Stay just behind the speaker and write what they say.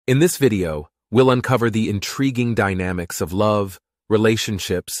In this video, we'll uncover the intriguing dynamics of love,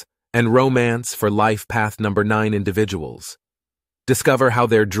 relationships, and romance for life path number 9 individuals. Discover how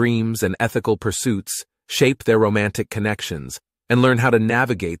their dreams and ethical pursuits shape their romantic connections, and learn how to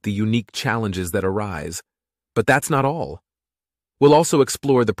navigate the unique challenges that arise. But that's not all. We'll also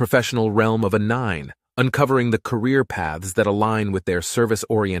explore the professional realm of a 9, uncovering the career paths that align with their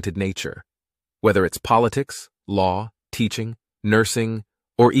service-oriented nature. Whether it's politics, law, teaching, nursing,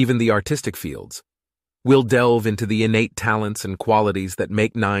 or even the artistic fields, we'll delve into the innate talents and qualities that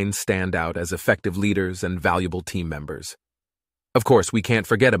make 9s stand out as effective leaders and valuable team members. Of course, we can't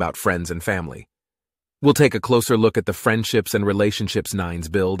forget about friends and family. We'll take a closer look at the friendships and relationships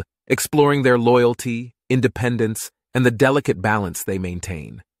 9s build, exploring their loyalty, independence, and the delicate balance they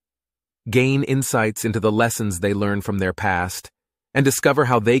maintain. Gain insights into the lessons they learn from their past, and discover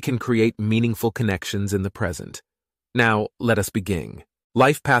how they can create meaningful connections in the present. Now, let us begin.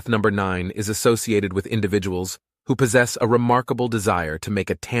 Life path number 9 is associated with individuals who possess a remarkable desire to make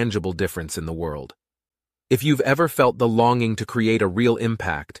a tangible difference in the world. If you've ever felt the longing to create a real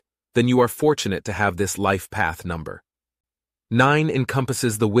impact, then you are fortunate to have this life path number. 9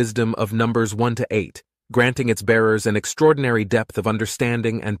 encompasses the wisdom of numbers 1 to 8, granting its bearers an extraordinary depth of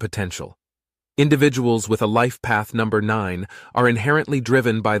understanding and potential. Individuals with a life path number 9 are inherently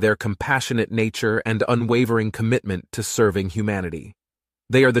driven by their compassionate nature and unwavering commitment to serving humanity.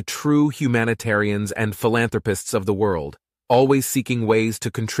 They are the true humanitarians and philanthropists of the world, always seeking ways to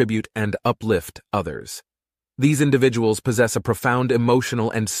contribute and uplift others. These individuals possess a profound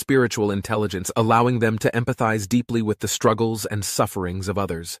emotional and spiritual intelligence, allowing them to empathize deeply with the struggles and sufferings of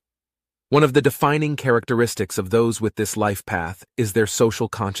others. One of the defining characteristics of those with this life path is their social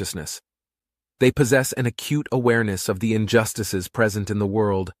consciousness. They possess an acute awareness of the injustices present in the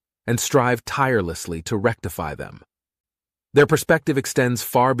world and strive tirelessly to rectify them. Their perspective extends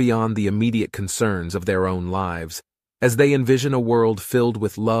far beyond the immediate concerns of their own lives, as they envision a world filled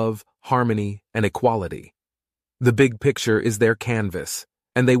with love, harmony, and equality. The big picture is their canvas,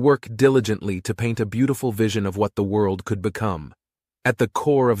 and they work diligently to paint a beautiful vision of what the world could become. At the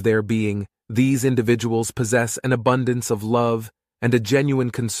core of their being, these individuals possess an abundance of love and a genuine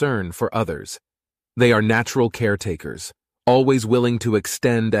concern for others. They are natural caretakers, always willing to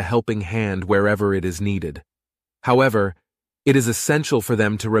extend a helping hand wherever it is needed. However, it is essential for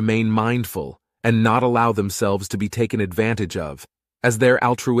them to remain mindful and not allow themselves to be taken advantage of, as their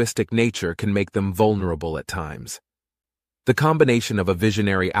altruistic nature can make them vulnerable at times. The combination of a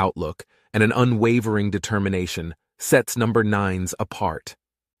visionary outlook and an unwavering determination sets number 9s apart.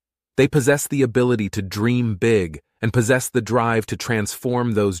 They possess the ability to dream big and possess the drive to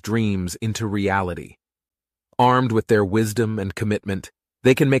transform those dreams into reality. Armed with their wisdom and commitment,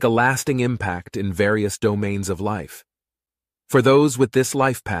 they can make a lasting impact in various domains of life. For those with this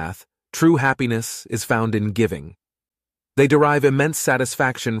life path, true happiness is found in giving. They derive immense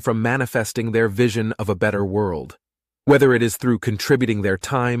satisfaction from manifesting their vision of a better world. Whether it is through contributing their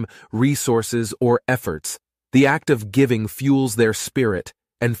time, resources, or efforts, the act of giving fuels their spirit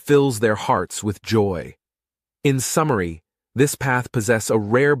and fills their hearts with joy. In summary, this path possesses a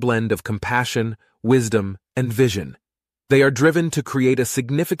rare blend of compassion, wisdom, and vision. They are driven to create a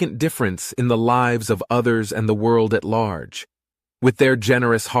significant difference in the lives of others and the world at large. With their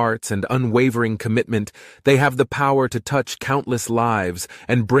generous hearts and unwavering commitment, they have the power to touch countless lives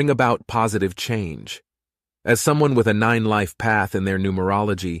and bring about positive change. As someone with a 9 life path in their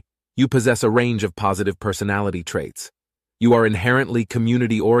numerology, you possess a range of positive personality traits. You are inherently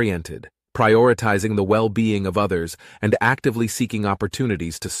community-oriented, prioritizing the well-being of others and actively seeking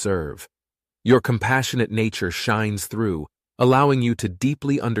opportunities to serve. Your compassionate nature shines through, allowing you to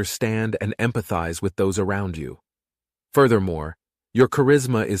deeply understand and empathize with those around you. Furthermore, your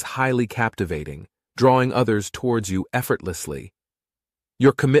charisma is highly captivating, drawing others towards you effortlessly.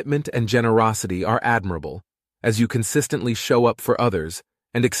 Your commitment and generosity are admirable, as you consistently show up for others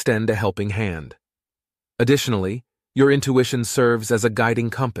and extend a helping hand. Additionally, your intuition serves as a guiding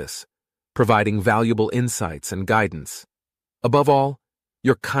compass, providing valuable insights and guidance. Above all,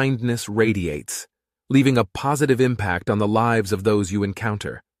 your kindness radiates, leaving a positive impact on the lives of those you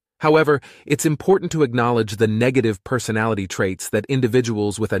encounter. However, it's important to acknowledge the negative personality traits that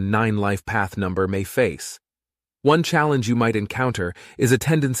individuals with a 9 life path number may face. One challenge you might encounter is a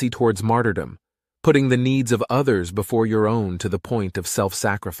tendency towards martyrdom, putting the needs of others before your own to the point of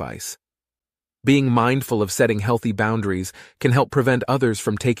self-sacrifice. Being mindful of setting healthy boundaries can help prevent others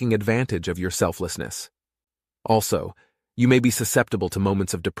from taking advantage of your selflessness. Also, you may be susceptible to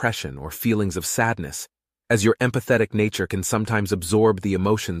moments of depression or feelings of sadness, as your empathetic nature can sometimes absorb the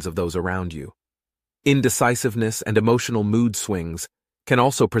emotions of those around you. Indecisiveness and emotional mood swings can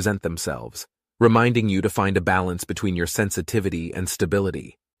also present themselves, reminding you to find a balance between your sensitivity and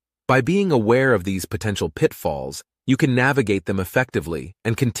stability. By being aware of these potential pitfalls, you can navigate them effectively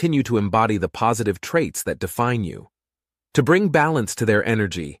and continue to embody the positive traits that define you. To bring balance to their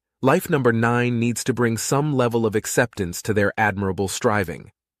energy, life number 9 needs to bring some level of acceptance to their admirable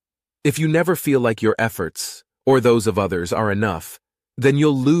striving. If you never feel like your efforts, or those of others, are enough, then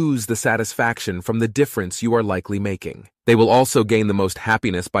you'll lose the satisfaction from the difference you are likely making. They will also gain the most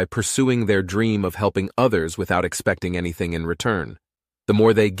happiness by pursuing their dream of helping others without expecting anything in return. The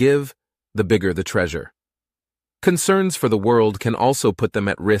more they give, the bigger the treasure. Concerns for the world can also put them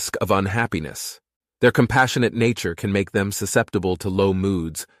at risk of unhappiness. Their compassionate nature can make them susceptible to low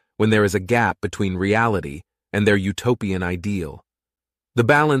moods when there is a gap between reality and their utopian ideal. The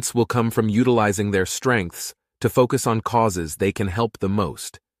balance will come from utilizing their strengths to focus on causes they can help the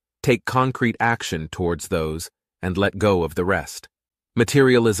most, take concrete action towards those, and let go of the rest.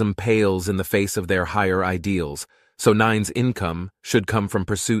 Materialism pales in the face of their higher ideals, so 9's income should come from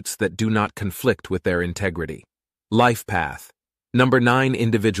pursuits that do not conflict with their integrity. Life path. Number 9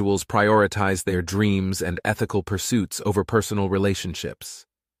 individuals prioritize their dreams and ethical pursuits over personal relationships.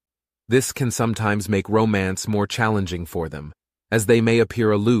 This can sometimes make romance more challenging for them, as they may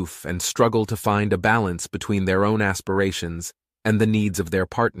appear aloof and struggle to find a balance between their own aspirations and the needs of their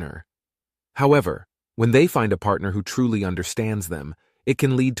partner. However, when they find a partner who truly understands them, it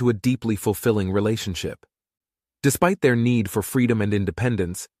can lead to a deeply fulfilling relationship. Despite their need for freedom and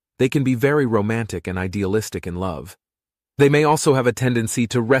independence, they can be very romantic and idealistic in love. They may also have a tendency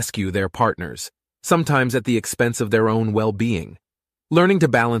to rescue their partners, sometimes at the expense of their own well-being. Learning to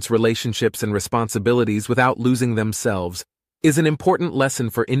balance relationships and responsibilities without losing themselves is an important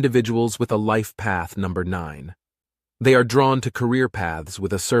lesson for individuals with a life path number 9. They are drawn to career paths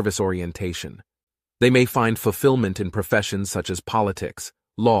with a service orientation. They may find fulfillment in professions such as politics,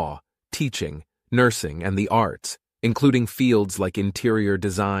 law, teaching, nursing, and the arts, including fields like interior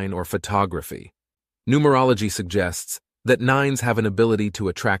design or photography. Numerology suggests that 9s have an ability to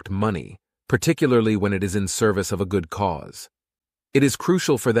attract money, particularly when it is in service of a good cause. It is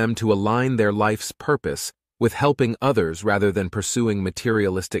crucial for them to align their life's purpose with helping others rather than pursuing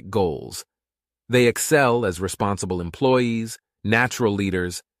materialistic goals. They excel as responsible employees, natural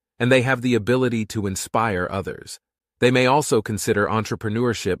leaders, and they have the ability to inspire others. They may also consider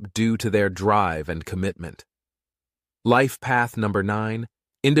entrepreneurship due to their drive and commitment. Life path number 9.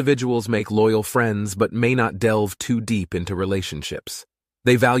 Individuals make loyal friends but may not delve too deep into relationships.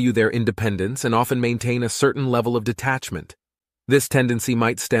 They value their independence and often maintain a certain level of detachment. This tendency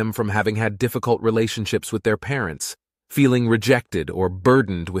might stem from having had difficult relationships with their parents, feeling rejected or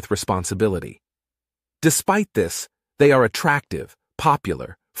burdened with responsibility. Despite this, they are attractive,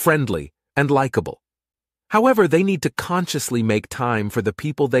 popular, friendly, and likable. However, they need to consciously make time for the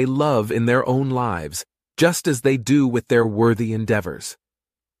people they love in their own lives, just as they do with their worthy endeavors.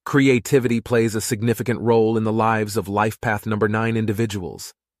 Creativity plays a significant role in the lives of life path number 9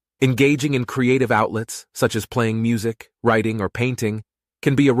 individuals. Engaging in creative outlets, such as playing music, writing, or painting,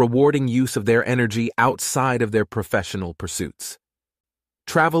 can be a rewarding use of their energy outside of their professional pursuits.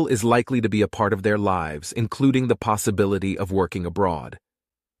 Travel is likely to be a part of their lives, including the possibility of working abroad.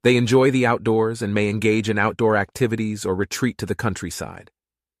 They enjoy the outdoors and may engage in outdoor activities or retreat to the countryside.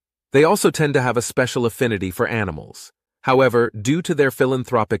 They also tend to have a special affinity for animals. However, due to their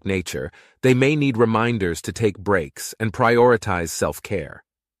philanthropic nature, they may need reminders to take breaks and prioritize self-care.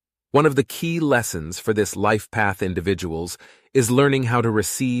 One of the key lessons for this life path individuals is learning how to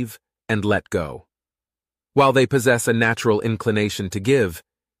receive and let go. While they possess a natural inclination to give,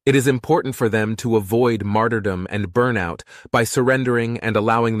 it is important for them to avoid martyrdom and burnout by surrendering and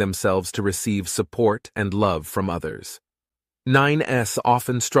allowing themselves to receive support and love from others. 9s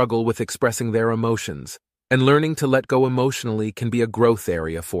often struggle with expressing their emotions, and learning to let go emotionally can be a growth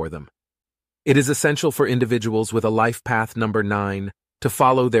area for them. It is essential for individuals with a life path number 9 to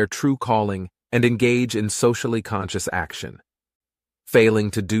follow their true calling and engage in socially conscious action.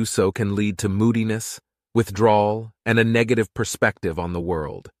 Failing to do so can lead to moodiness, withdrawal, and a negative perspective on the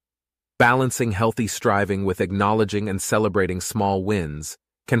world. Balancing healthy striving with acknowledging and celebrating small wins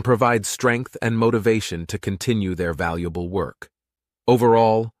can provide strength and motivation to continue their valuable work.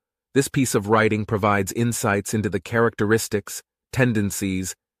 Overall, this piece of writing provides insights into the characteristics,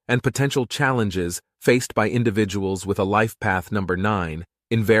 tendencies, and potential challenges faced by individuals with a life path number 9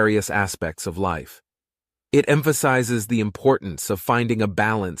 in various aspects of life. It emphasizes the importance of finding a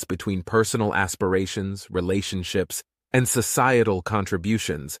balance between personal aspirations, relationships, and societal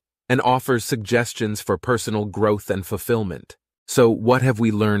contributions, and offers suggestions for personal growth and fulfillment. So, what have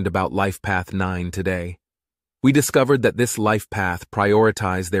we learned about Life Path 9 today? We discovered that this life path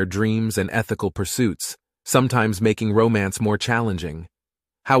prioritized their dreams and ethical pursuits, sometimes making romance more challenging.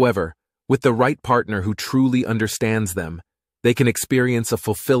 However, with the right partner who truly understands them, they can experience a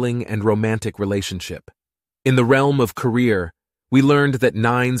fulfilling and romantic relationship. In the realm of career, we learned that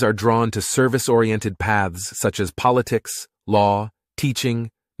nines are drawn to service-oriented paths such as politics, law,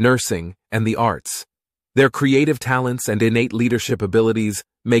 teaching, nursing, and the arts. Their creative talents and innate leadership abilities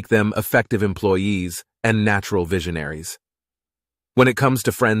make them effective employees and natural visionaries. When it comes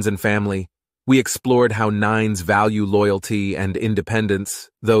to friends and family, we explored how nines value loyalty and independence,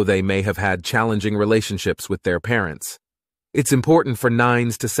 though they may have had challenging relationships with their parents. It's important for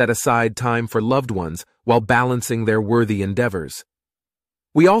nines to set aside time for loved ones while balancing their worthy endeavors.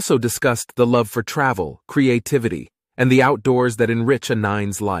 We also discussed the love for travel, creativity, and the outdoors that enrich a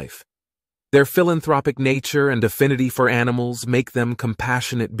nine's life. Their philanthropic nature and affinity for animals make them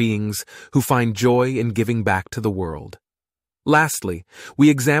compassionate beings who find joy in giving back to the world. Lastly, we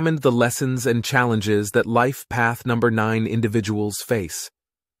examined the lessons and challenges that life path number 9 individuals face.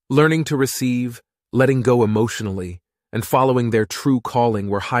 Learning to receive, letting go emotionally, and following their true calling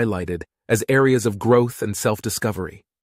were highlighted as areas of growth and self-discovery.